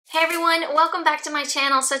Hey everyone, welcome back to my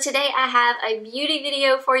channel. So today I have a beauty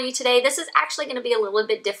video for you today. This is actually going to be a little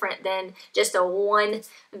bit different than just a one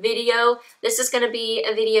video. This is going to be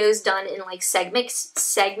videos done in like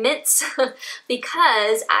segments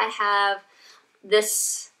because I have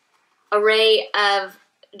this array of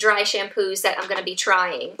dry shampoos that I'm going to be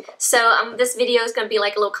trying. So this video is going to be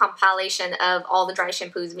like a little compilation of all the dry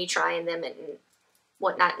shampoos, me trying them and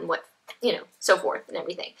whatnot and what, you know, so forth and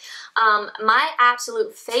everything. My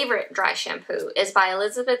absolute favorite dry shampoo is by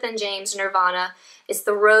Elizabeth and James Nirvana. It's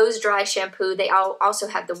the Rose Dry Shampoo. They also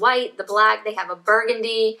have the white, the black, they have a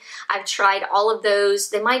burgundy. I've tried all of those.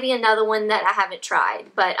 There might be another one that I haven't tried,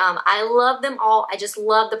 but I love them all. I just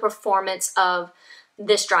love the performance of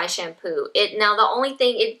this dry shampoo. Now the only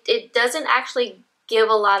thing, it doesn't actually give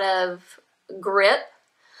a lot of grip,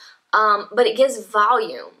 but it gives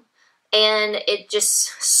volume. And it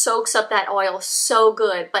just soaks up that oil so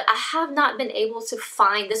good. But I have not been able to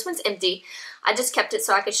find, this one's empty. I just kept it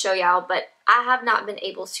so I could show y'all, but I have not been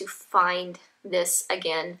able to find this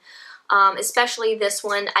again. Especially this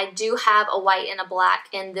one. I do have a white and a black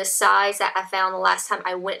in this size that I found the last time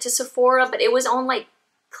I went to Sephora, but it was on like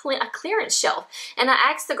a clearance shelf. And I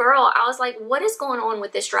asked the girl, I was like, what is going on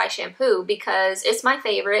with this dry shampoo? Because it's my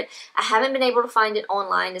favorite. I haven't been able to find it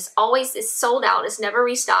online. It's sold out. It's never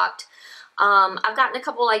restocked. I've gotten a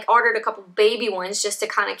couple, ordered a couple baby ones just to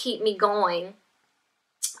kind of keep me going.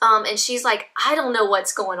 And she's like, I don't know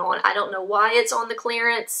what's going on. I don't know why it's on the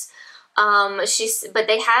clearance. But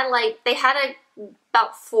they had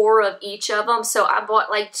about 4 of each of them. So I bought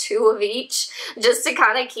like 2 of each just to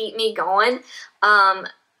kind of keep me going.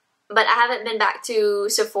 But I haven't been back to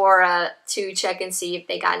Sephora to check and see if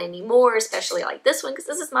they got any more, especially like this one, because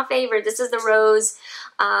this is my favorite. This is the Rose.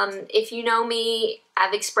 If you know me,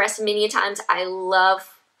 I've expressed many times I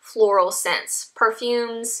love floral scents.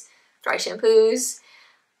 Perfumes, dry shampoos,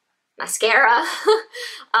 mascara.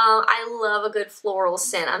 I love a good floral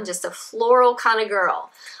scent. I'm just a floral kind of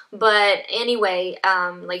girl. But anyway,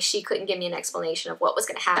 like she couldn't give me an explanation of what was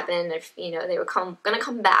going to happen, if, you know, they were going to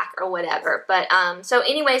come back or whatever. But, so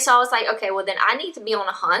anyway, so I was like, okay, well then I need to be on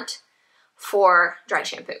a hunt for dry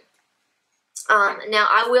shampoo. Now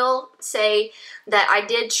I will say that I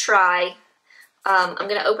did try, I'm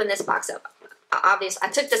going to open this box up. Obviously,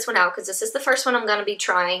 I took this one out because this is the first one I'm going to be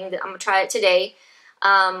trying. I'm going to try it today.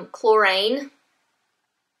 Chlorane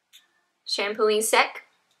Shampooing Sec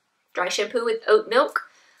Dry Shampoo with Oat Milk.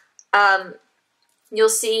 You'll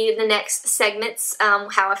see in the next segments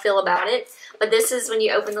how I feel about it. But this is when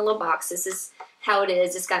you open the little box. This is how it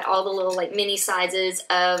is. It's got all the little like mini sizes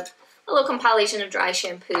of a little compilation of dry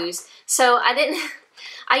shampoos. So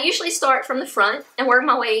I usually start from the front and work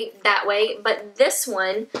my way that way. But this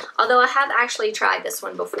one, although I have actually tried this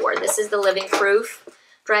one before. This is the Living Proof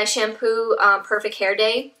Dry Shampoo Perfect Hair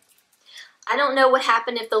Day. I don't know what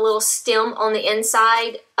happened if the little stem on the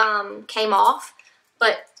inside came off,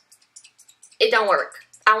 but it don't work.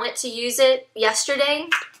 I went to use it yesterday.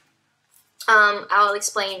 I'll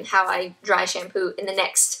explain how I dry shampoo in the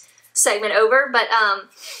next segment over, but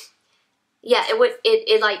yeah,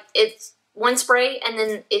 it's one spray and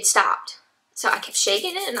then it stopped. So I kept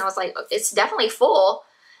shaking it and I was like, it's definitely full,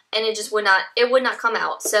 and it just would not come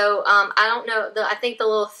out. So I don't know, I think the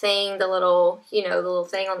little thing, the little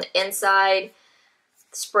thing on the inside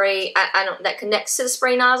spray, that connects to the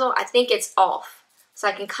spray nozzle, I think it's off. So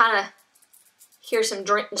I can kind of hear some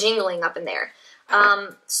jingling up in there.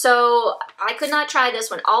 So I could not try this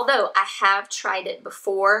one, although I have tried it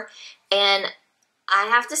before, and I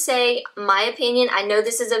have to say, my opinion, I know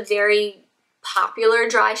this is a very popular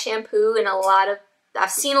dry shampoo, and I've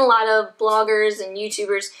seen a lot of bloggers and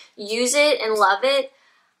YouTubers use it and love it.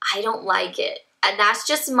 I don't like it, and that's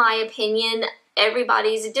just my opinion.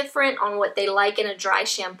 Everybody's different on what they like in a dry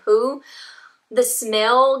shampoo. The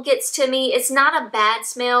smell gets to me. It's not a bad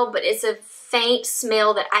smell, but it's a faint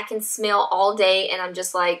smell that I can smell all day, and I'm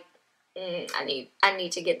just like, I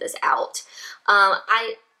need to get this out.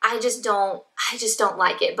 I just don't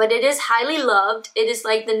like it, but it is highly loved. It is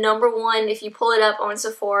like the #1. If you pull it up on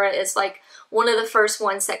Sephora, it's like one of the first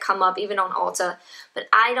ones that come up, even on Ulta. But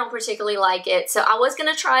I don't particularly like it, so I was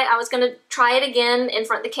gonna try it again in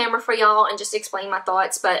front of the camera for y'all and just explain my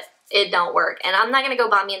thoughts, but it don't work. And I'm not gonna go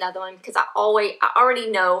buy me another one because I already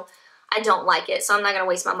know I don't like it, so I'm not going to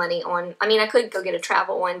waste my money on, I mean, I could go get a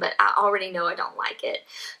travel one, but I already know I don't like it.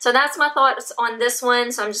 So that's my thoughts on this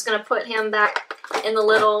one, so I'm just going to put him back in the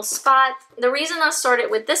little spot. The reason I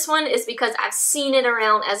started with this one is because I've seen it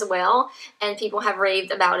around as well, and people have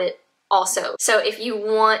raved about it also. So if you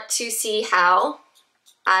want to see how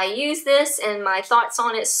I use this and my thoughts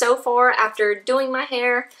on it so far after doing my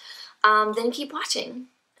hair, then keep watching.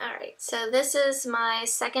 Alright, so this is my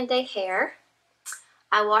second day hair.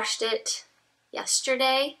 I washed it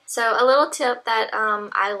yesterday. So a little tip that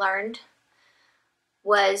I learned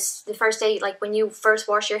was the first day, like when you first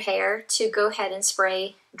wash your hair, to go ahead and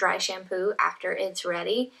spray dry shampoo after it's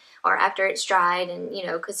ready or after it's dried, and you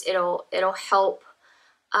know, because it'll help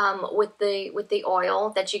with the oil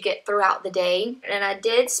that you get throughout the day. And I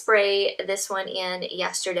did spray this one in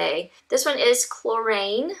yesterday. This one is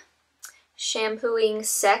Chlorane Shampooing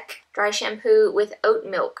Sec Dry Shampoo with Oat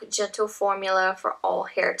Milk, gentle formula for all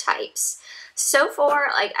hair types. So far,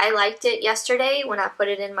 like, I liked it yesterday when I put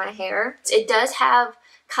it in my hair. It does have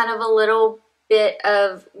kind of a little bit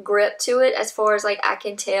of grip to it as far as like I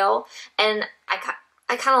can tell, and I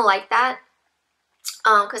kind of like that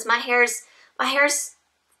because my hair's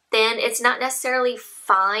thin. It's not necessarily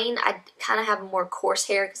fine. I kind of have more coarse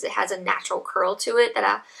hair because it has a natural curl to it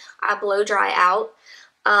that I blow dry out.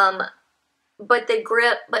 But the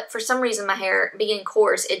grip, but for some reason my hair being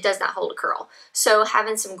coarse, it does not hold a curl. So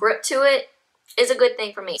having some grip to it is a good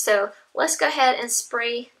thing for me. So let's go ahead and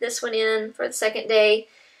spray this one in for the second day.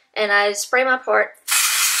 And I spray my part.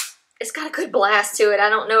 It's got a good blast to it. I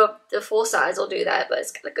don't know if the full size will do that, but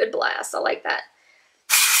it's got a good blast. I like that.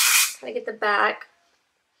 Kind of get the back.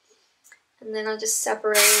 And then I'll just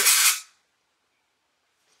separate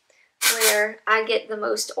where I get the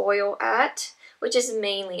most oil at, which is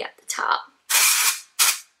mainly at the top.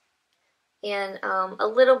 And a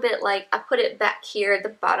little bit, like, I put it back here at the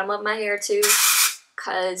bottom of my hair too,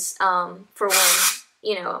 because for when,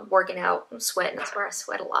 you know, I'm working out, I'm sweating. That's where I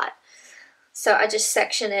sweat a lot. So I just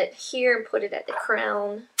section it here and put it at the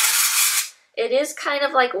crown. It is kind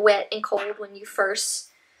of like wet and cold when you first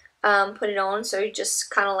put it on, so you just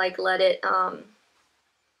kind of like let it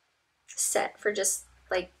set for just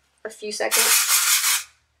like a few seconds.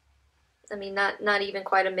 I mean, not even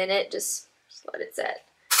quite a minute, just let it set.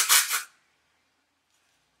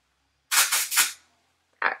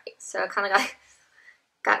 Alright, so I kind of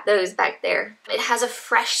got those back there. It has a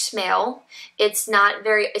fresh smell. It's not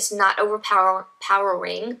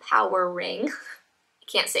overpowering.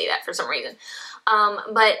 Can't say that for some reason.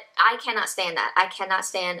 But I cannot stand that. I cannot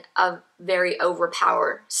stand a very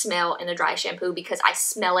overpowered smell in a dry shampoo because I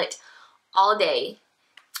smell it all day.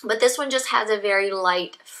 But this one just has a very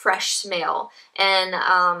light, fresh smell. And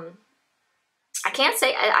I can't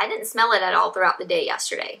say, I didn't smell it at all throughout the day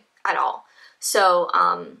yesterday, at all. So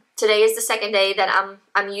today is the second day that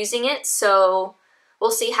I'm using it, so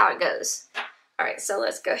we'll see how it goes. Alright, so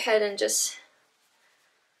let's go ahead and just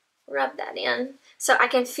rub that in. So I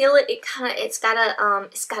can feel it. It's got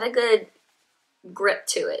a good grip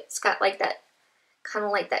to it. It's got like that, kind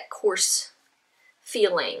of like that coarse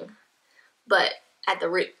feeling, but at the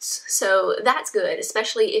roots. So that's good,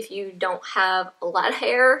 especially if you don't have a lot of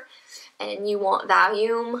hair and you want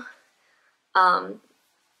volume.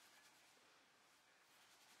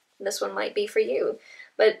 This one might be for you.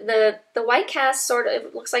 But the white cast sort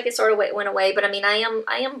of looks like it sort of went away. But I mean, I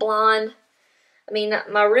am blonde. I mean,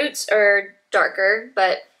 my roots are darker,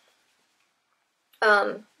 but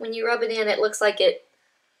when you rub it in, it looks like it,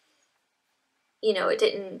 you know, it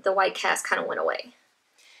didn't, the white cast kind of went away.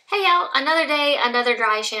 Hey y'all, another day, another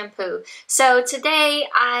dry shampoo. So today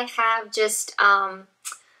I have just,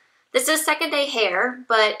 this is second day hair,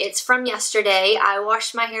 but it's from yesterday. I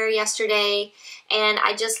washed my hair yesterday and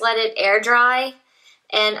I just let it air dry,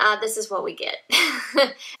 and this is what we get.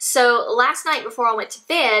 So last night before I went to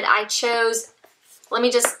bed, I chose, let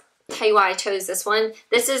me just tell you why I chose this one.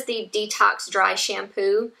 This is the Detox Dry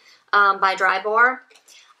Shampoo by Dry Bar.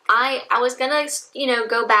 I was gonna, you know,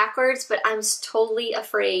 go backwards, but I'm totally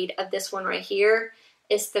afraid of this one right here.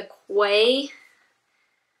 It's the Quay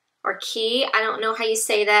or Key, I don't know how you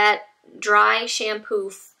say that, Dry Shampoo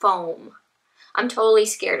Foam. I'm totally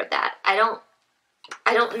scared of that. I don't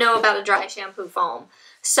know about a dry shampoo foam.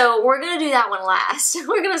 So we're going to do that one last.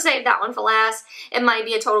 We're going to save that one for last. It might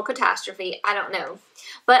be a total catastrophe. I don't know.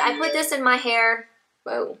 But I put this in my hair.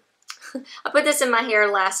 Whoa. I put this in my hair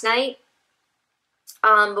last night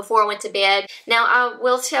before I went to bed. Now, I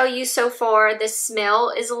will tell you so far, the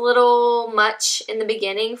smell is a little much in the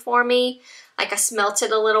beginning for me. Like, I smelt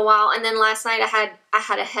it a little while. And then last night I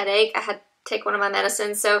had a headache. I had to take one of my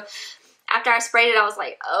medicines. So after I sprayed it, I was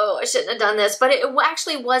like, oh, I shouldn't have done this. But it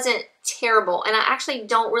actually wasn't terrible. And I actually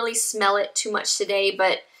don't really smell it too much today.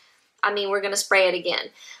 But, I mean, we're going to spray it again.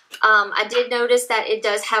 I did notice that it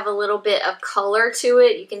does have a little bit of color to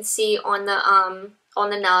it. You can see on the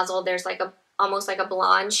nozzle, there's like almost like a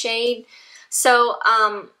blonde shade. So,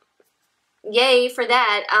 yay for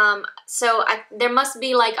that. So there must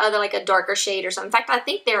be like a darker shade or something. In fact, I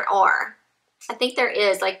think there are. I think there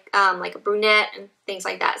is like a brunette and things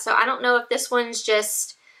like that. So I don't know if this one's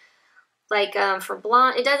just like for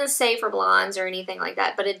blonde. It doesn't say for blondes or anything like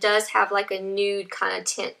that, but it does have like a nude kind of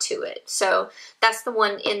tint to it. So that's the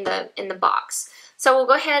one in the box. So we'll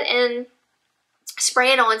go ahead and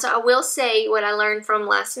spray it on. So I will say what I learned from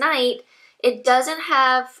last night, it doesn't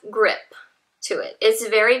have grip to it. It's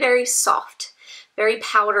very, very soft, very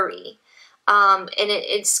powdery. And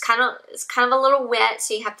it's kind of a little wet,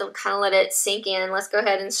 so you have to kind of let it sink in. Let's go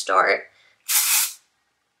ahead and start.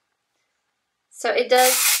 So it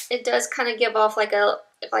does kind of give off like a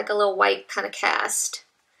little white kind of cast,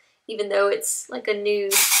 even though it's like a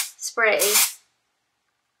nude spray.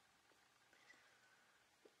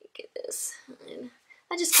 Get this. And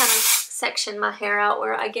I just kind of section my hair out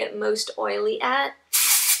where I get most oily at,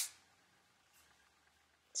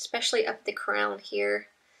 especially up the crown here.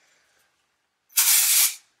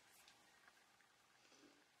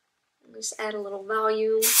 Just add a little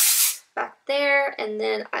volume back there, and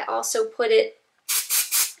then I also put it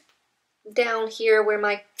down here where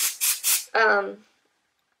my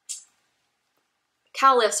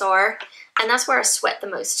cow lifts are, and that's where I sweat the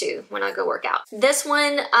most too when I go work out. This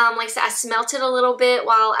one, like I said, I smelt it a little bit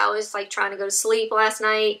while I was like trying to go to sleep last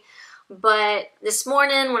night, but this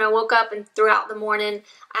morning when I woke up and throughout the morning,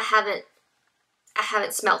 I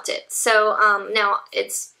haven't smelt it. So now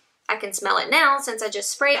I can smell it now since I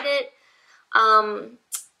just sprayed it.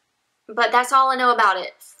 But that's all I know about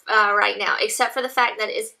it right now, except for the fact that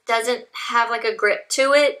it doesn't have like a grip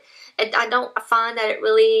to it. I don't find that it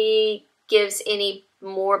really gives any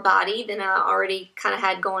more body than I already kind of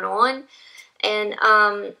had going on. And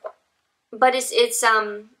but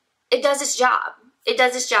it does its job. It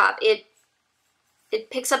does its job. It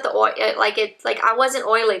picks up the oil, like I wasn't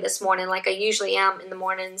oily this morning like I usually am in the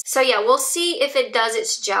mornings. So yeah, we'll see if it does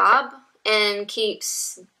its job and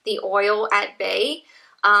keeps the oil at bay.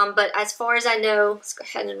 But as far as I know, let's go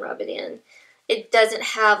ahead and rub it in. It doesn't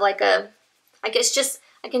have like it's just,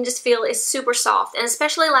 I can just feel it's super soft. And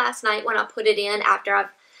especially last night when I put it in after I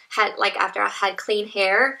had clean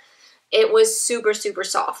hair, it was super, super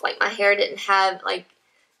soft. Like my hair didn't have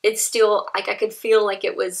it's still, I could feel like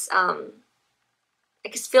it was, I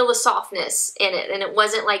could feel the softness in it, and it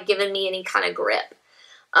wasn't like giving me any kind of grip.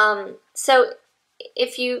 So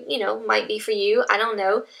if might be for you, I don't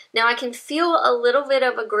know. Now I can feel a little bit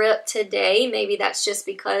of a grip today. Maybe that's just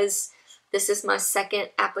because this is my second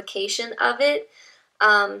application of it.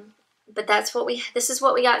 But this is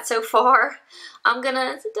what we got so far.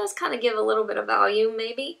 It does kind of give a little bit of volume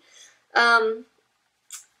maybe. I'm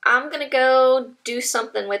gonna go do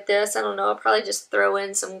something with this. I don't know, I'll probably just throw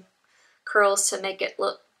in some curls to make it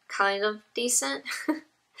look kind of decent.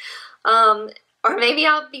 Or maybe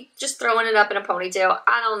I'll be just throwing it up in a ponytail.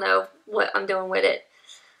 I don't know what I'm doing with it.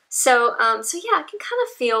 So yeah, I can kind of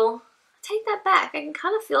feel, take that back, I can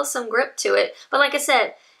kind of feel some grip to it. But like I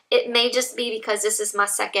said, it may just be because this is my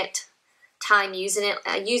second time using it.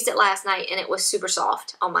 I used it last night and it was super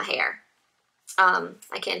soft on my hair.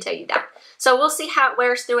 I can tell you that. So we'll see how it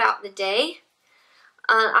wears throughout the day.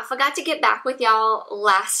 I forgot to get back with y'all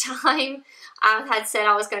last time. I had said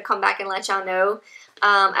I was going to come back and let y'all know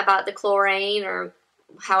about the chlorine, or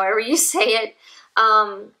however you say it.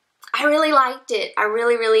 I really liked it. I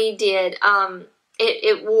really, really did.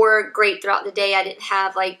 It wore great throughout the day. I didn't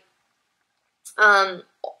have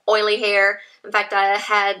oily hair. In fact,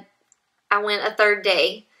 I went a third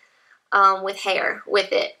day with hair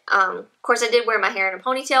with it. Of course, I did wear my hair in a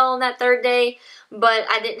ponytail on that third day, but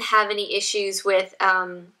I didn't have any issues with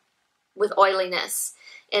oiliness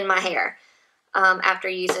in my hair after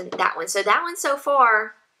using that one. So that one so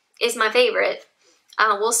far is my favorite.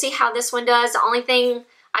 We'll see how this one does. The only thing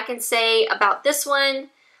I can say about this one,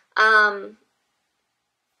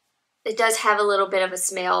 it does have a little bit of a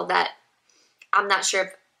smell that I'm not sure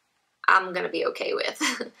if I'm going to be okay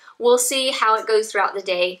with. We'll see how it goes throughout the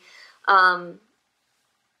day.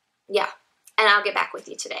 Yeah, and I'll get back with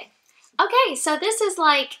you today. Okay, so this is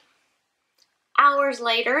like hours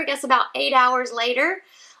later, I guess about 8 hours later.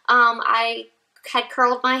 I had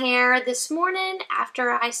curled my hair this morning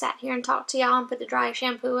after I sat here and talked to y'all and put the dry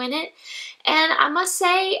shampoo in it. And I must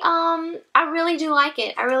say, I really do like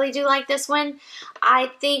it. I really do like this one.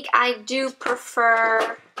 I think I do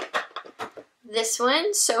prefer this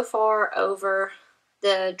one so far over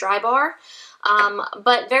the Dry Bar.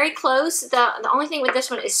 But very close. The only thing with this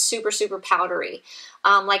one is super, super powdery.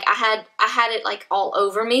 Like I had it like all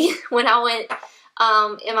over me when I went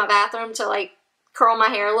in my bathroom to like curl my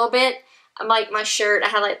hair a little bit. Like my shirt, I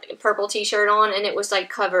had like a purple t-shirt on and it was like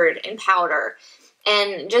covered in powder.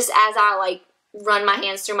 And just as I like run my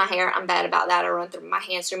hands through my hair. I'm bad about that. I run through my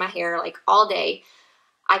hands through my hair like all day.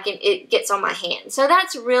 It gets on my hand. So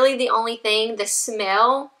that's really the only thing. The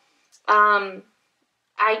smell,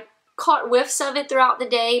 I caught whiffs of it throughout the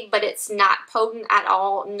day, but it's not potent at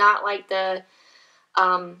all. Not like the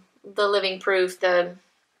Living Proof, the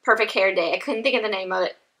Perfect Hair Day. I couldn't think of the name of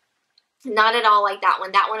it. Not at all like that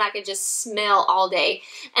one. That one I could just smell all day.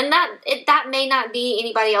 And that may not be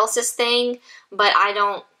anybody else's thing, but I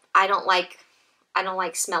don't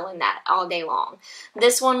like smelling that all day long.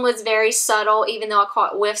 This one was very subtle. Even though I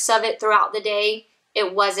caught whiffs of it throughout the day,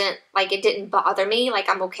 it wasn't like, it didn't bother me. Like,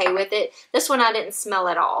 I'm okay with it. This one I didn't smell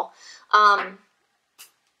at all.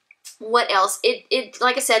 What else? It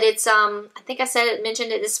like I said, it's I think I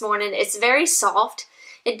mentioned it this morning. It's very soft.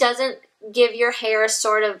 It doesn't give your hair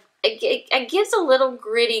sort of, it gives a little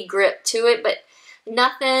gritty grip to it, but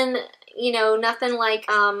nothing, you know, nothing like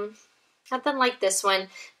this one.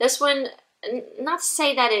 This one, not to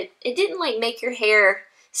say that it didn't like make your hair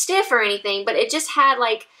stiff or anything, but it just had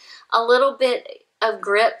like a little bit of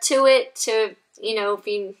grip to it to, you know, if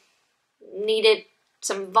you needed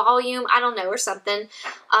some volume, I don't know, or something.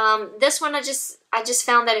 This one I just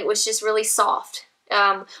found that it was just really soft,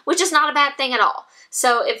 which is not a bad thing at all.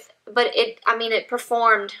 So it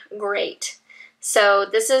performed great. So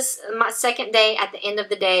this is my second day at the end of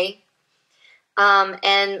the day.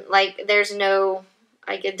 And like, there's no,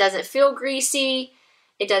 like, it doesn't feel greasy.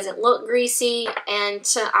 It doesn't look greasy. And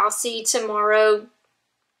I'll see tomorrow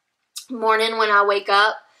morning when I wake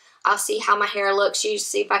up, I'll see how my hair looks. You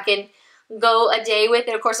see if I can go a day with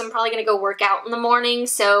it. Of course, I'm probably going to go work out in the morning.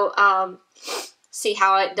 So, see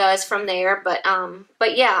how it does from there. But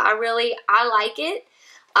yeah, I like it.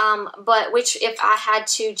 But if I had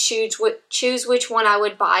to choose which one I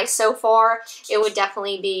would buy so far, it would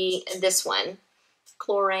definitely be this one.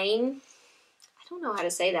 Chlorine. I don't know how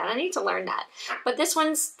to say that. I need to learn that. But this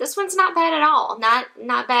one's not bad at all.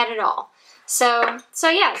 Not bad at all. So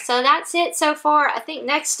yeah, so that's it so far. I think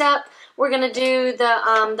next up we're gonna do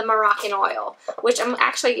the Moroccan oil, which I'm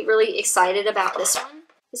actually really excited about this one.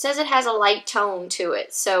 It says it has a light tone to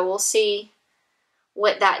it, so we'll see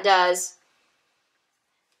what that does.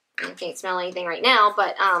 I can't smell anything right now,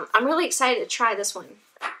 but I'm really excited to try this one.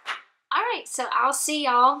 Alright, so I'll see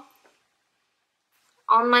y'all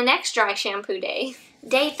on my next dry shampoo day.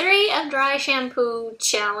 Day 3 of dry shampoo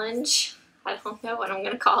challenge. I don't know what I'm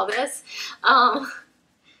going to call this.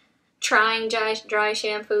 Trying dry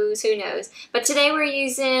shampoos, who knows. But today we're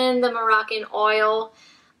using the Moroccan oil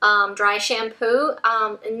dry shampoo.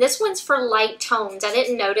 And this one's for light tones. I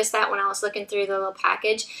didn't notice that when I was looking through the little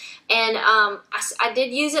package. And I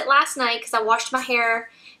did use it last night because I washed my hair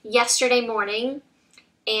yesterday morning.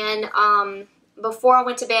 And before I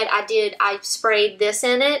went to bed, I sprayed this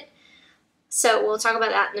in it. So we'll talk about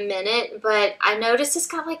that in a minute. But I noticed it's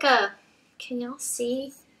got like a, can y'all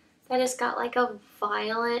see that it's got like a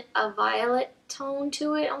violet tone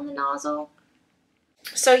to it on the nozzle?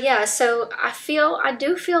 So yeah, so I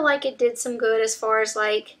do feel like it did some good as far as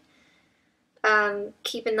like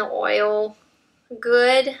keeping the oil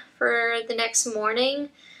good for the next morning.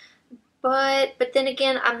 But then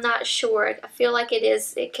again, I'm not sure. I feel like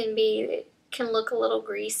it can look a little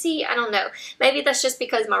greasy. I don't know. Maybe that's just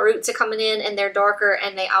because my roots are coming in and they're darker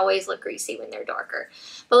and they always look greasy when they're darker.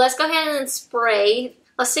 But let's go ahead and spray.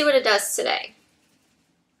 Let's see what it does today.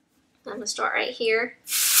 I'm gonna start right here.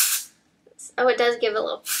 Oh, it does give a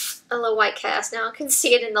little white cast. Now I can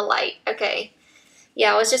see it in the light. Okay.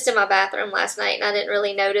 Yeah, I was just in my bathroom last night and I didn't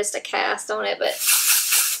really notice a cast on it, but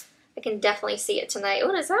I can definitely see it tonight.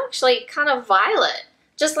 Oh, it's actually kind of violet.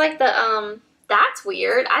 Just like the, that's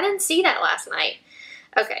weird. I didn't see that last night.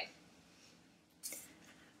 Okay.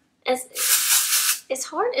 It's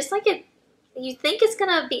hard. It's like you think it's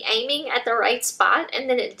going to be aiming at the right spot and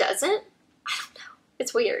then it doesn't. I don't know.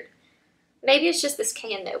 It's weird. Maybe it's just this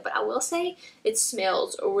can though, but I will say it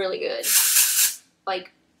smells really good.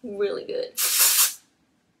 Like, really good.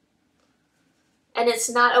 And it's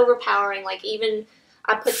not overpowering. Like, even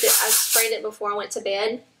I sprayed it before I went to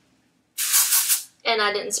bed. And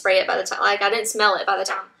I didn't spray it by the time, like, I didn't smell it by the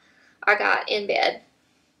time I got in bed.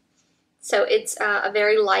 So it's a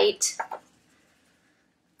very light,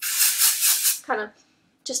 kind of,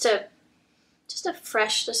 just a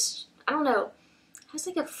fresh, I don't know. It has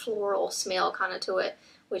like a floral smell kind of to it,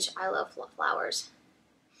 which I love flowers.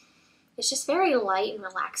 It's just very light and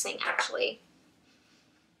relaxing, actually.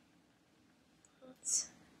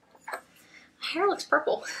 My hair looks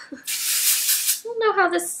purple. I don't know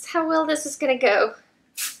how well this is gonna go.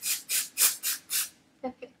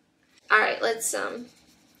 Okay. All right, let's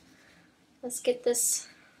get this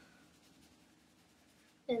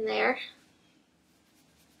in there.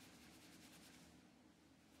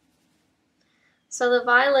 So the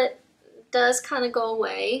violet does kind of go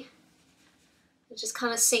away. It just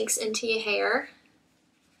kind of sinks into your hair.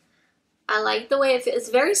 I like the way it feels. It's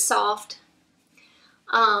very soft.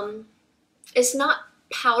 It's not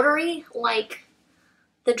powdery like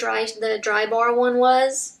the dry bar one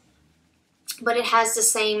was, but it has the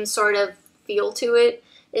same sort of feel to it.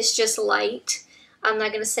 It's just light. I'm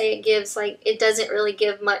not gonna say it gives like, it doesn't really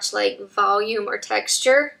give much like volume or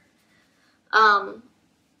texture.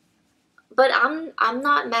 But I'm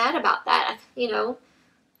not mad about that, you know.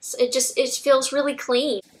 It feels really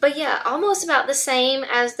clean. But yeah, almost about the same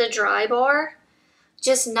as the dry bar,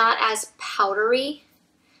 just not as powdery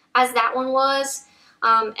as that one was.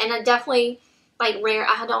 And I definitely like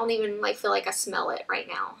I don't even like feel like I smell it right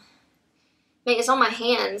now. I mean, it's on my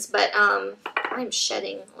hands, but I'm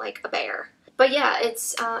shedding like a bear. But yeah,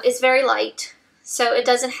 it's very light, so it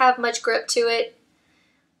doesn't have much grip to it.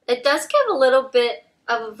 It does give a little bit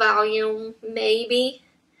of volume, maybe.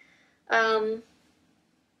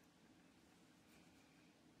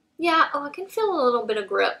 Yeah, oh, I can feel a little bit of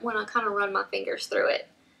grip when I kind of run my fingers through it.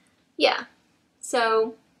 Yeah,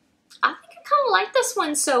 so I think I kind of like this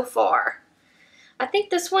one so far. I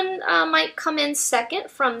think this one might come in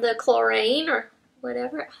second from the chlorine or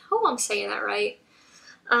whatever. I hope I'm saying that right.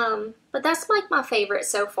 But that's like my favorite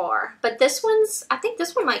so far. But this one's, I think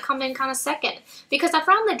this one might come in kind of second, because I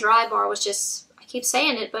found the dry bar was just, I keep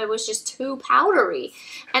saying it, but it was just too powdery.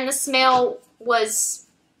 And the smell was,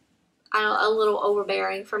 I don't know, a little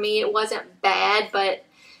overbearing for me. It wasn't bad, but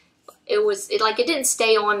it didn't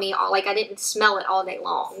stay on me all, like I didn't smell it all day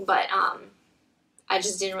long, but I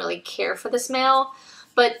just didn't really care for the smell.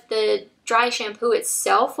 But the dry shampoo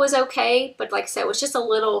itself was okay, but like I said, it was just a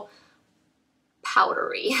little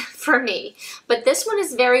powdery for me. But this one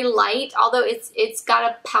is very light, although it's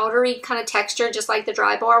got a powdery kind of texture just like the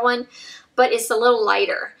dry bar one, but it's a little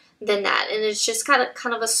lighter than that, and it's just kind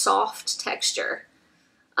of a soft texture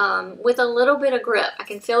with a little bit of grip. I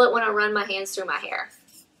can feel it when I run my hands through my hair.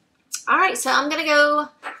 Alright, so I'm gonna go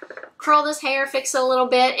curl this hair, fix it a little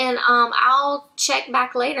bit, and I'll check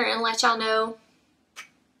back later and let y'all know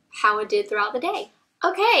how it did throughout the day.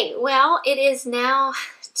 Okay, well, it is now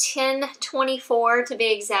 10:24 to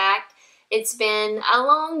be exact. It's been a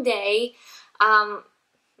long day.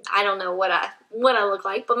 I don't know what I look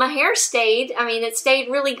like, but my hair stayed. I mean, it stayed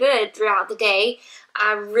really good throughout the day.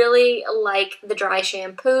 I really like the dry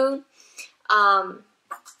shampoo.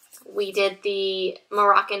 We did the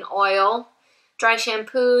Moroccan oil dry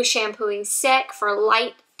shampoo, shampooing sec for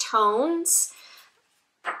light tones.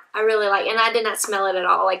 I really like, and I did not smell it at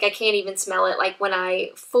all. Like, I can't even smell it. Like, when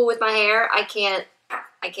I fool with my hair, I can't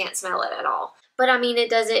smell it at all. But I mean,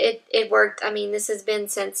 it worked. I mean, this has been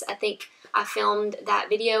since, I think I filmed that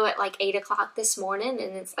video at like 8 o'clock this morning,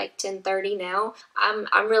 and it's like 10:30 now.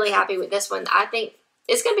 I'm really happy with this one. I think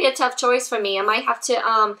it's gonna be a tough choice for me. I might have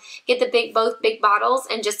to get both big bottles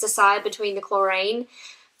and just decide between the chlorine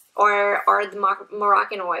or the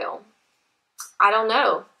Moroccan oil. I don't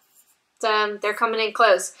know. They're coming in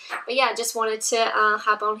close. But yeah, just wanted to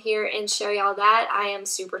hop on here and show y'all that. I am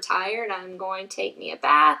super tired. I'm going to take me a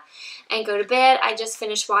bath and go to bed. I just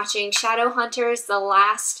finished watching Shadowhunters, the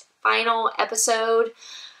last final episode.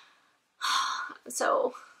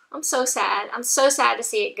 So I'm so sad. I'm so sad to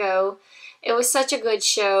see it go. It was such a good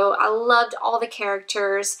show. I loved all the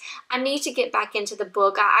characters. I need to get back into the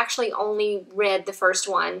book. I actually only read the first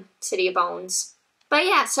one, City of Bones. But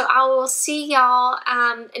yeah, so I will see y'all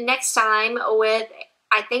next time with,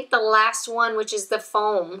 I think, the last one, which is the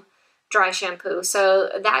foam dry shampoo. So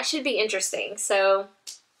that should be interesting. So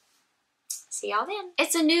see y'all then.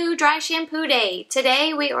 It's a new dry shampoo day.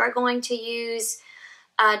 Today we are going to use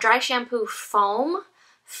dry shampoo foam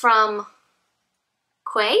from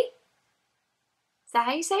Quay. Is that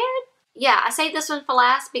how you say it? Yeah, I saved this one for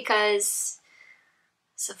last because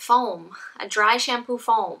it's a foam, a dry shampoo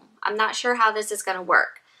foam. I'm not sure how this is going to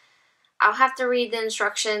work. I'll have to read the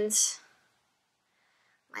instructions.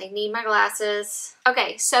 I need my glasses.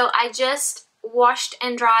 Okay, so I just washed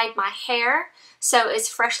and dried my hair. So it's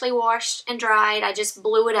freshly washed and dried. I just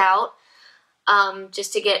blew it out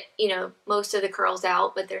just to get, you know, most of the curls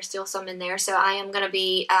out, but there's still some in there. So I am going to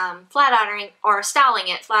be flat ironing or styling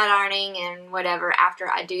it, flat ironing and whatever after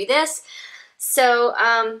I do this. So,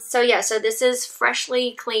 yeah, so this is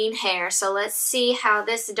freshly clean hair. So let's see how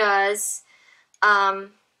this does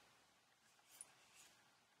on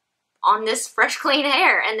this fresh clean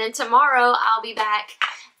hair. And then tomorrow I'll be back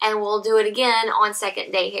and we'll do it again on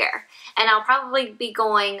second day hair. And I'll probably be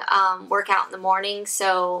going work out in the morning.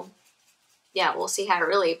 So yeah, we'll see how it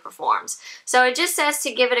really performs. So it just says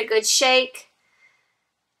to give it a good shake,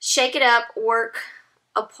 shake it up, work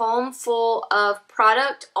a palm full of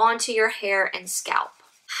product onto your hair and scalp.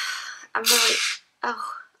 I'm really,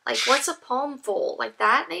 oh, like what's a palm full? Like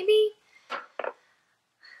that maybe?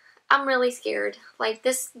 I'm really scared. Like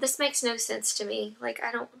this makes no sense to me. Like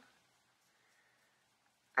I don't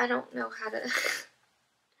know how to,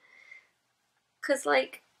 cause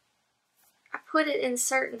like I put it in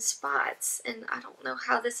certain spots and I don't know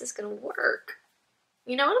how this is gonna work.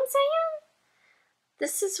 You know what I'm saying?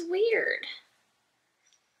 This is weird.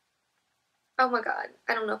 Oh my god,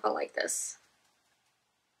 I don't know if I like this.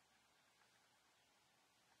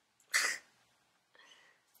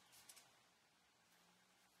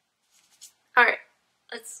 Alright,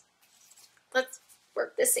 let's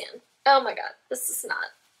work this in. Oh my god, this is not,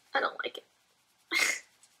 I don't like it.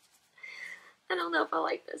 I don't know if I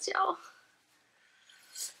like this, y'all.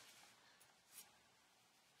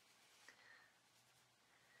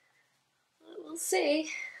 We'll see.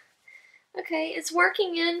 Okay, it's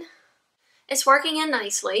working in. It's working in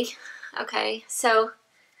nicely. Okay, so,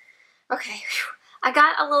 okay, whew. I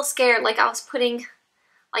got a little scared, like I was putting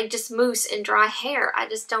like just mousse in dry hair. I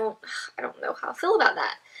don't know how I feel about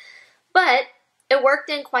that. But it worked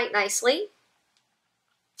in quite nicely.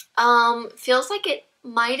 Feels like it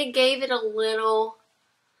might have gave it a little,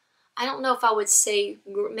 I don't know if I would say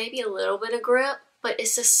maybe a little bit of grip, but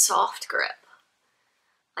it's a soft grip.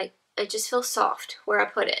 Like it just feels soft where I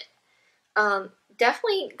put it.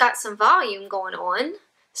 Definitely got some volume going on,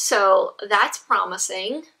 so that's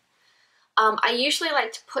promising. I usually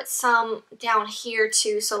like to put some down here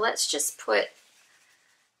too, so let's just put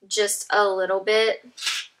just a little bit,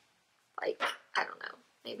 like, I don't know,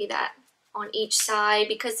 maybe that on each side,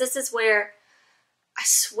 because this is where I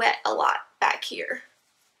sweat a lot back here.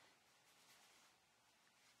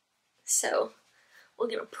 So we're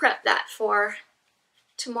gonna prep that for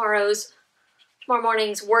tomorrow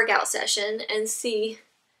morning's workout session and see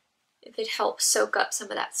if it helps soak up some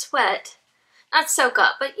of that sweat. Not soak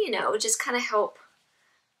up, but you know, just kind of help.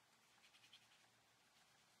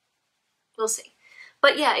 We'll see.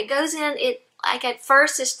 But yeah, it goes in, it like at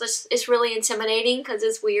first it's really intimidating because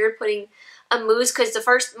it's weird putting a mousse, because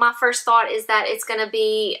my first thought is that it's gonna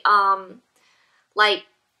be like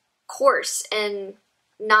coarse and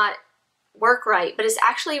not work right, but it's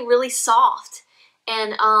actually really soft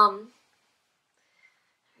and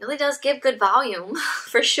really does give good volume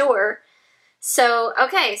for sure. So,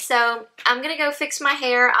 okay, so I'm going to go fix my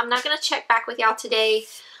hair. I'm not going to check back with y'all today,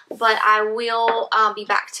 but I will be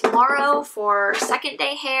back tomorrow for second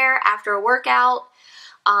day hair after a workout.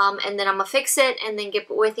 And then I'm going to fix it and then get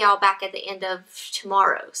with y'all back at the end of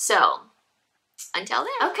tomorrow. So, until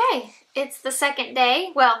then. Okay, it's the second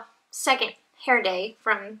day. Well, second hair day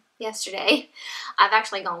from yesterday. I've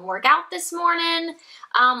actually gone work out this morning.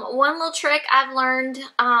 One little trick I've learned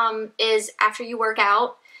is after you work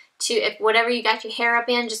out, if whatever you got your hair up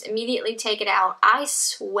in, just immediately take it out. I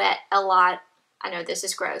sweat a lot. I know this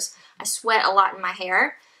is gross. I sweat a lot in my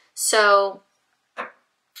hair. So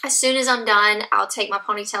as soon as I'm done, I'll take my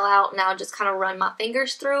ponytail out and I'll just kind of run my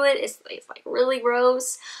fingers through it. It's like really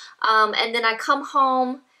gross. And then I come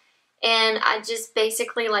home and I just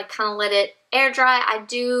basically like kind of let it air dry. I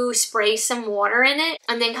do spray some water in it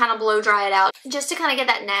and then kind of blow dry it out just to kind of get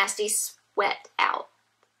that nasty sweat out.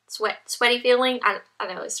 Sweaty feeling. I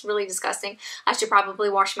know it's really disgusting. I should probably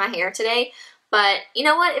wash my hair today, but you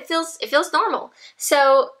know what? It feels normal.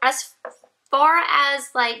 So as far as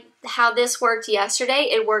like how this worked yesterday,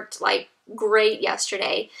 it worked like great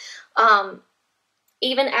yesterday.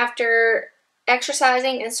 Even after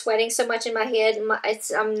exercising and sweating so much in my head,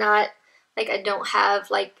 I'm not like, I don't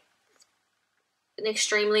have like an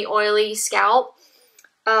extremely oily scalp.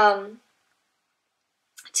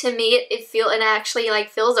 To me, it actually like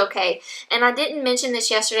feels okay. And I didn't mention this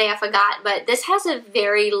yesterday, I forgot, but this has a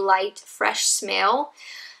very light, fresh smell,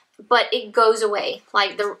 but it goes away.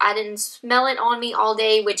 Like I didn't smell it on me all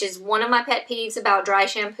day, which is one of my pet peeves about dry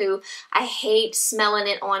shampoo. I hate smelling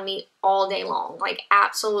it on me all day long. Like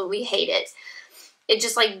absolutely hate it. It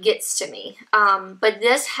just like gets to me. But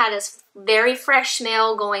this had a very fresh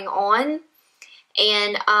smell going on,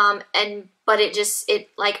 but it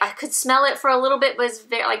like I could smell it for a little bit, but it's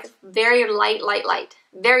very light,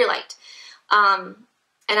 very light. And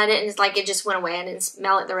I didn't like it just went away. I didn't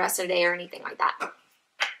smell it the rest of the day or anything like that.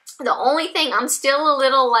 The only thing I'm still a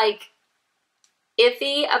little like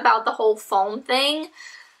iffy about the whole foam thing.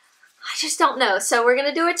 I just don't know. So we're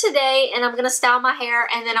gonna do it today, and I'm gonna style my hair,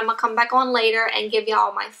 and then I'm gonna come back on later and give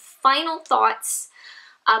y'all my final thoughts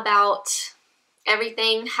about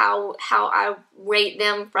everything, how I rate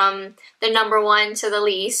them from the number one to the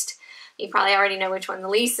least. You probably already know which one the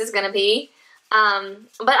least is going to be. But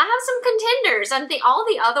I have some contenders. I think all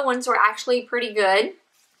the other ones were actually pretty good.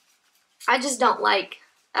 I just don't like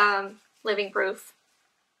Living Proof.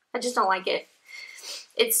 I just don't like it.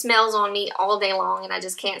 It smells on me all day long and I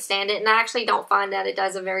just can't stand it. And I actually don't find that it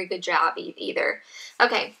does a very good job either.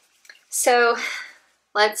 Okay, so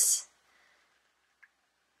let's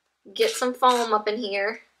get some foam up in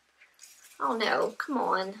here. Oh no, come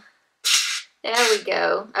on. There we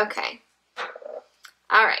go. Okay.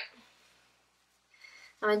 All right.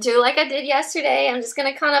 I'm going to do like I did yesterday. I'm just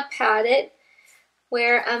going to kind of pat it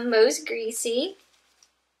where I'm most greasy.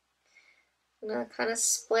 I'm going to kind of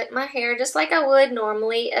split my hair just like I would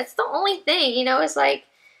normally. It's the only thing, you know, it's like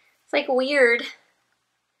weird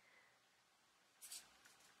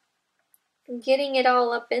getting it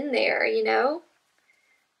all up in there, you know.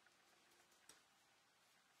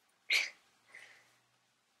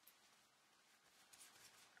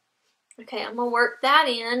 Okay, I'm going to work that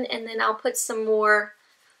in and then I'll put some more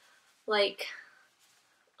like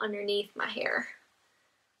underneath my hair.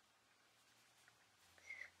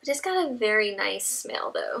 But it's got a very nice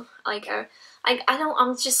smell though. Like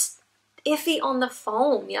I'm just iffy on the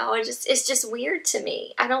foam, y'all. It's just weird to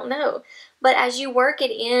me. I don't know. But as you work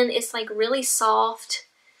it in, it's like really soft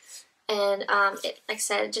and like I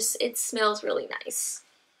said, it smells really nice.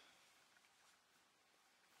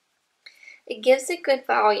 It gives it good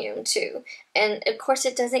volume too. And of course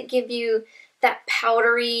it doesn't give you that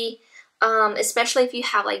powdery, especially if you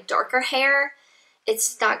have like darker hair,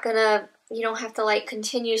 it's not gonna, you don't have to like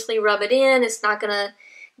continuously rub it in. It's not gonna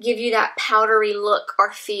give you that powdery look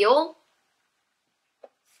or feel.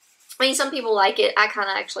 I mean, some people like it. I kind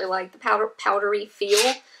of actually like the powdery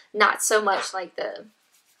feel, not so much like the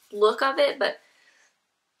look of it, but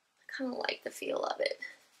I kind of like the feel of it.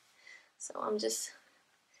 So I'm just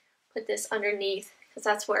put this underneath because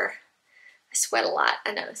that's where I sweat a lot.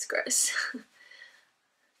 I know it's gross.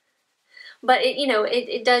 But it, you know,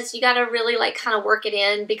 it does, you gotta really like kind of work it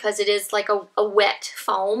in because it is like a wet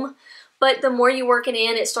foam. But the more you work it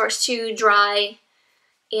in, it starts to dry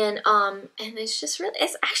and it's just really,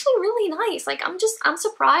 it's actually really nice. Like I'm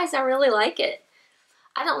surprised I really like it.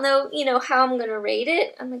 I don't know, you know, how I'm gonna rate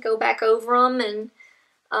it. I'm gonna go back over them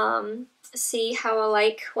and see how I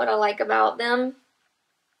like, what I like about them.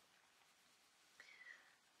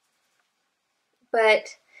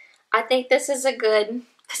 But I think this is a good,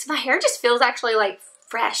 because my hair just feels actually like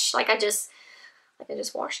fresh, like I just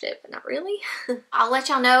washed it, but not really. I'll let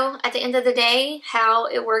y'all know at the end of the day how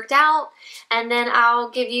it worked out, and then I'll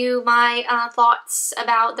give you my thoughts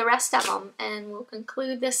about the rest of them, and we'll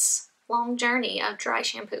conclude this long journey of dry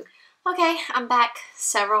shampoo. Okay, I'm back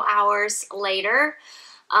several hours later.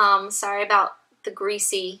 Sorry about the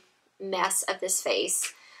greasy mess of this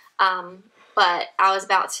face. But I was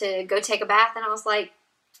about to go take a bath and I was like,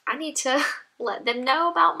 I need to let them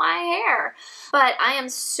know about my hair. But I am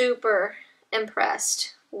super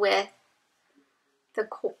impressed with the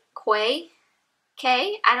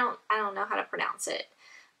I don't know how to pronounce it,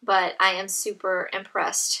 but I am super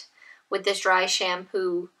impressed with this dry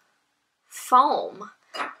shampoo foam.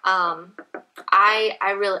 I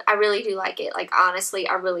really do like it. Like honestly,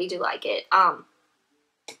 I really do like it.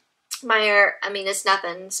 My hair, I mean, it's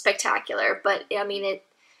nothing spectacular, but I mean,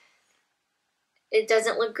 it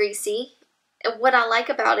doesn't look greasy. And what I like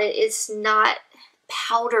about it is not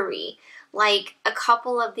powdery. Like a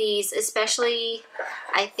couple of these, especially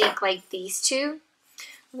I think like these two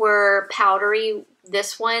were powdery.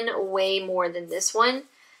 This one way more than this one.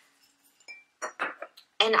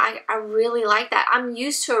 And I really like that. I'm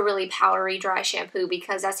used to a really powdery dry shampoo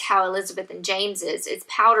because that's how Elizabeth and James is. It's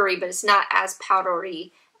powdery, but it's not as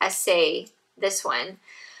powdery as say this one.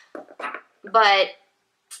 But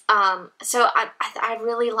so I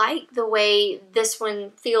really like the way this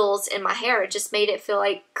one feels in my hair. It just made it feel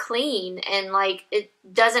like clean and like it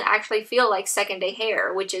doesn't actually feel like second day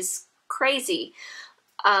hair, which is crazy.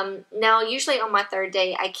 Now usually on my third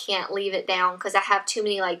day I can't leave it down because I have too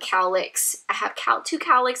many like cowlicks. I have two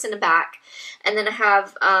cowlicks in the back, and then I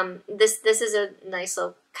have this is a nice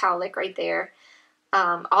little cowlick right there.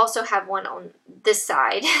 I also have one on this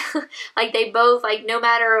side. Like they both, like no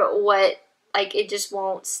matter what, like it just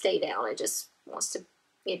won't stay down. It just wants to,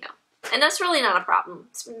 you know. And that's really not a problem.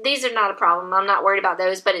 These are not a problem. I'm not worried about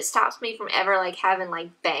those, but it stops me from ever like having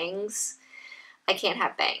like bangs. I can't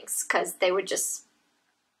have bangs because they would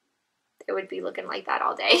be looking like that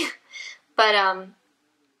all day. But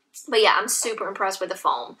yeah, I'm super impressed with the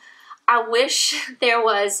foam. I wish there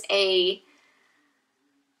was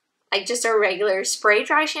just a regular spray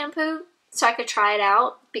dry shampoo so I could try it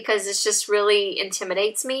out because it just really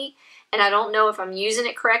intimidates me and I don't know if I'm using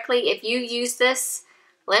it correctly. If you use this,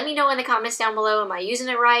 Let me know in the comments down below. Am I using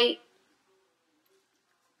it right?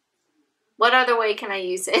 What other way can I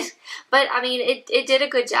use it? But I mean, it did a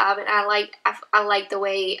good job, and I like the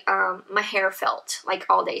way my hair felt like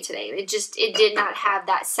all day today. It did not have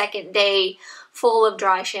that second day full of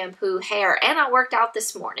dry shampoo hair, and I worked out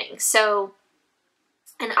this morning, so,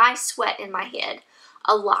 and I sweat in my head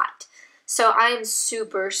a lot, so I am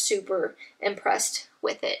super, super impressed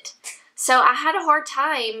with it. So I had a hard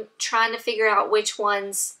time trying to figure out which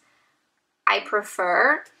ones I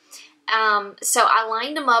prefer. So I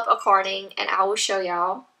lined them up according, and I will show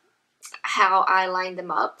y'all how I lined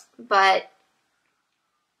them up, but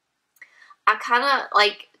I kind of,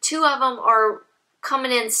 like, two of them are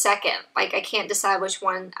coming in second. Like, I can't decide which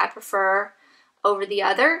one I prefer over the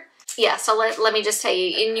other. Yeah, so let me just tell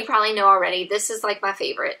you, and you probably know already, this is like my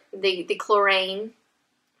favorite, the chlorine.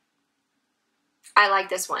 I like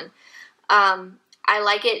this one. I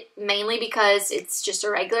like it mainly because it's just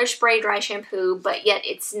a regular spray dry shampoo, but yet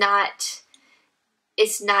it's not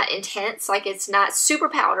intense, like it's not super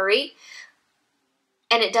powdery,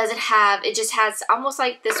 and it just has, almost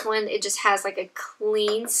like this one, it just has like a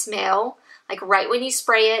clean smell, like right when you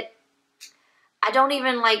spray it. I don't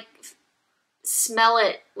even like smell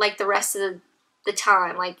it like the rest of the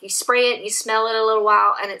time. Like, you spray it, you smell it a little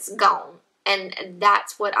while, and it's gone, and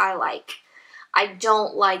that's what I like. I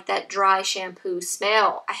don't like that dry shampoo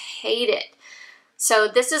smell. I hate it. So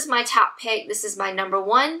this is my top pick. This is my number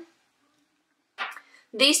one.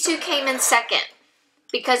 These two came in second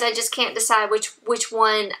because I just can't decide which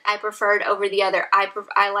one I preferred over the other.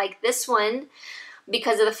 I like this one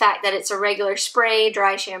because of the fact that it's a regular spray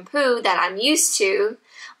dry shampoo that I'm used to,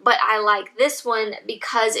 but I like this one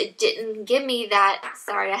because it didn't give me that.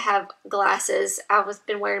 Sorry, I have glasses. I've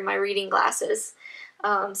been wearing my reading glasses.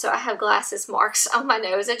 So I have glasses marks on my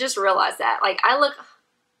nose. I just realized that. Like, I look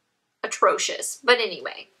atrocious. But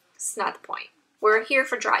anyway, it's not the point. We're here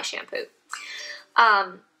for dry shampoo.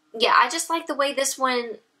 Yeah, I just like the way this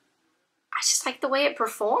one, I just like the way it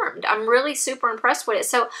performed. I'm really super impressed with it.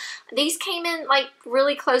 So these came in, like,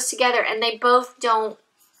 really close together, and they both don't,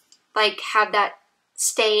 like, have that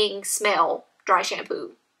staying smell dry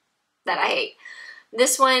shampoo that I hate.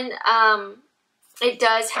 This one, it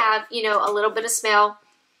does have, you know, a little bit of smell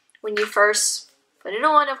when you first put it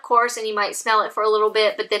on, of course, and you might smell it for a little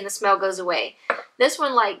bit, but then the smell goes away. This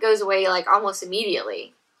one, like, goes away, like, almost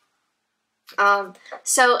immediately.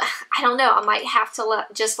 So, I don't know. I might have to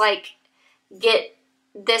just, like, get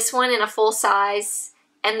this one in a full size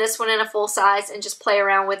and this one in a full size and just play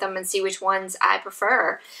around with them and see which ones I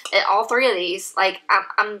prefer. And all three of these, like,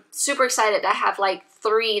 I'm super excited to have, like,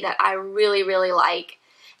 three that I really, really like,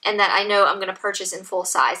 and that I know I'm going to purchase in full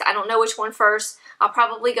size. I don't know which one first. I'll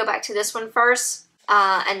probably go back to this one first,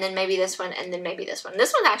 and then maybe this one, and then maybe this one.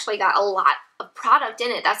 This one actually got a lot of product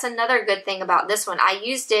in it. That's another good thing about this one. I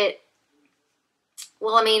used it,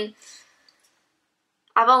 well, I mean,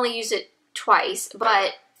 I've only used it twice,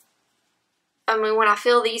 but, I mean, when I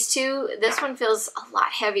feel these two, this one feels a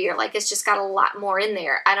lot heavier. Like, it's just got a lot more in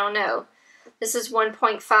there. I don't know. This is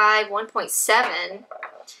 1.5, 1.7,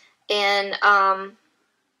 and,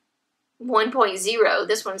 1.0.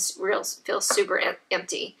 This one's feels super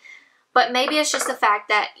empty. But maybe it's just the fact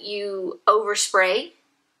that you overspray.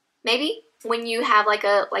 Maybe when you have like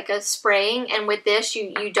a spraying, and with this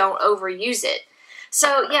you don't overuse it.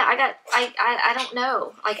 So yeah, I don't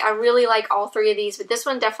know. Like, I really like all three of these, but this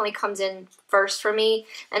one definitely comes in first for me,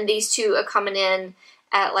 and these two are coming in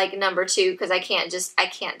at like number 2 because I can't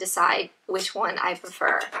decide which one I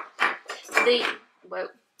prefer.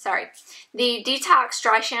 The Detox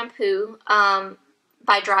Dry Shampoo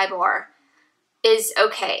by Dry Bar is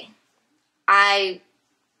okay. I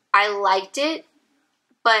liked it,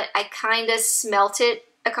 but I kind of smelt it,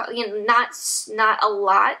 you know, not a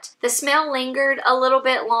lot. The smell lingered a little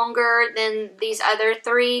bit longer than these other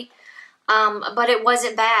three, but it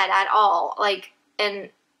wasn't bad at all. Like, and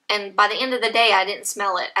by the end of the day, I didn't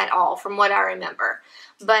smell it at all, from what I remember.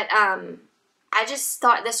 But I just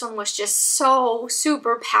thought this one was just so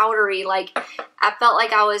super powdery. Like, I felt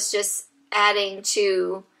like I was just adding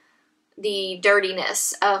to the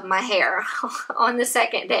dirtiness of my hair on the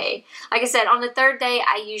second day. Like I said, on the third day,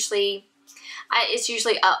 it's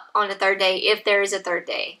usually up on the third day if there is a third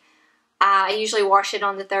day. I usually wash it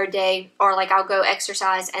on the third day, or like I'll go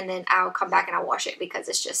exercise and then I'll come back and I'll wash it because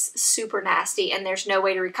it's just super nasty and there's no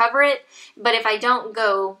way to recover it. But if I don't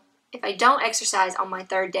exercise on my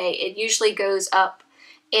third day, it usually goes up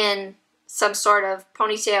in some sort of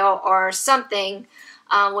ponytail or something,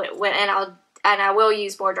 and I will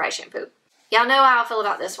use more dry shampoo. Y'all know how I feel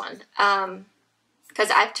about this one,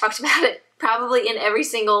 because I've talked about it probably in every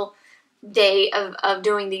single day of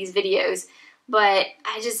doing these videos, but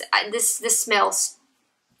this smells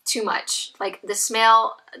too much. Like, the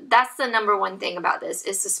smell, that's the number one thing about this,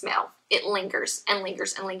 is the smell. It lingers and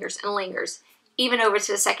lingers and lingers and lingers, even over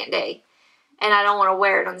to the second day. And I don't want to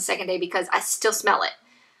wear it on the second day because I still smell it.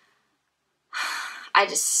 I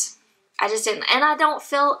just didn't, and I don't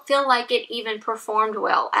feel like it even performed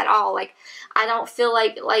well at all. Like, I don't feel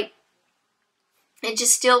like it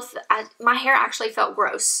just still, my hair actually felt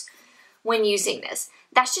gross when using this.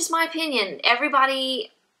 That's just my opinion.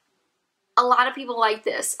 Everybody, a lot of people like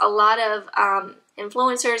this. A lot of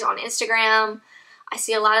influencers on Instagram, I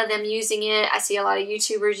see a lot of them using it. I see a lot of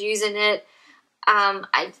YouTubers using it.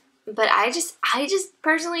 But I just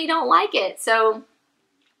personally don't like it. So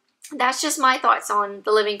that's just my thoughts on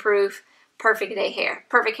the Living Proof Perfect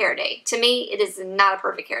Hair Day. To me, it is not a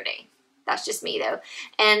perfect hair day. That's just me, though.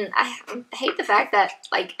 And I hate the fact that,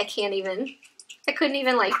 like, I couldn't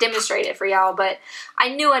even, like, demonstrate it for y'all, but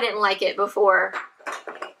I knew I didn't like it before,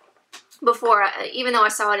 even though I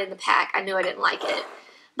saw it in the pack, I knew I didn't like it,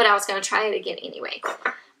 but I was going to try it again anyway.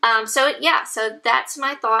 So yeah, so that's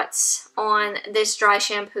my thoughts on this dry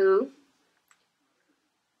shampoo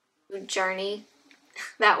journey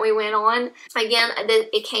that we went on. Again,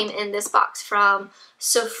 it came in this box from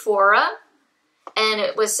Sephora, and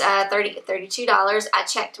it was $32. I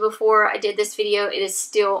checked before I did this video. It is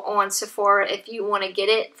still on Sephora if you want to get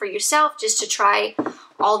it for yourself, just to try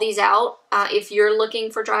all these out if you're looking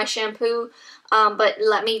for dry shampoo. But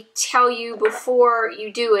let me tell you before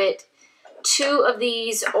you do it, 2 of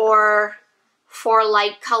these are for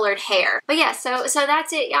light colored hair. But yeah, so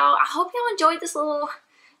that's it, y'all. I hope y'all enjoyed this little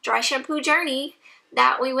dry shampoo journey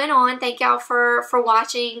that we went on. Thank y'all for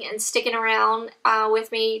watching and sticking around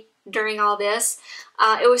with me during all this.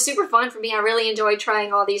 It was super fun for me. I really enjoyed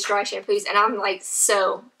trying all these dry shampoos, and I'm like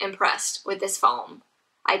so impressed with this foam.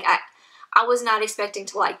 Like, I was not expecting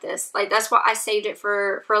to like this. Like, that's why I saved it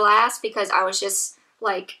for last, because I was just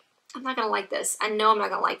like, I'm not gonna like this. I know I'm not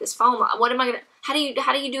gonna like this foam. What am I gonna? How do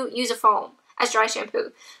you use a foam as dry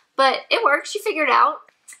shampoo? But it works. You figure it out.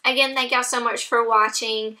 Again, thank y'all so much for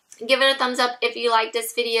watching. Give it a thumbs up if you like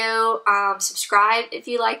this video. Subscribe if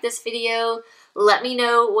you like this video. Let me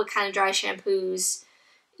know what kind of dry shampoos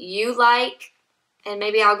you like, and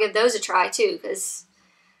maybe I'll give those a try too, because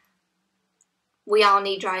we all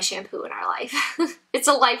need dry shampoo in our life. It's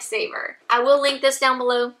a lifesaver. I will link this down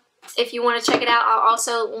below if you want to check it out. I'll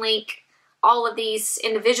also link all of these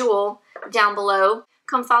individual down below.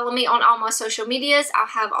 Come follow me on all my social medias. I'll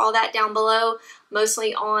have all that down below,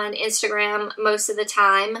 mostly on Instagram most of the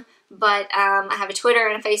time, but I have a Twitter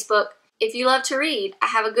and a Facebook. If you love to read, I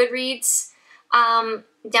have a Goodreads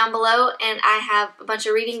down below, and I have a bunch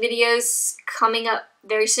of reading videos coming up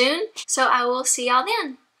very soon. So I will see y'all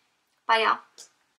then. Bye, y'all.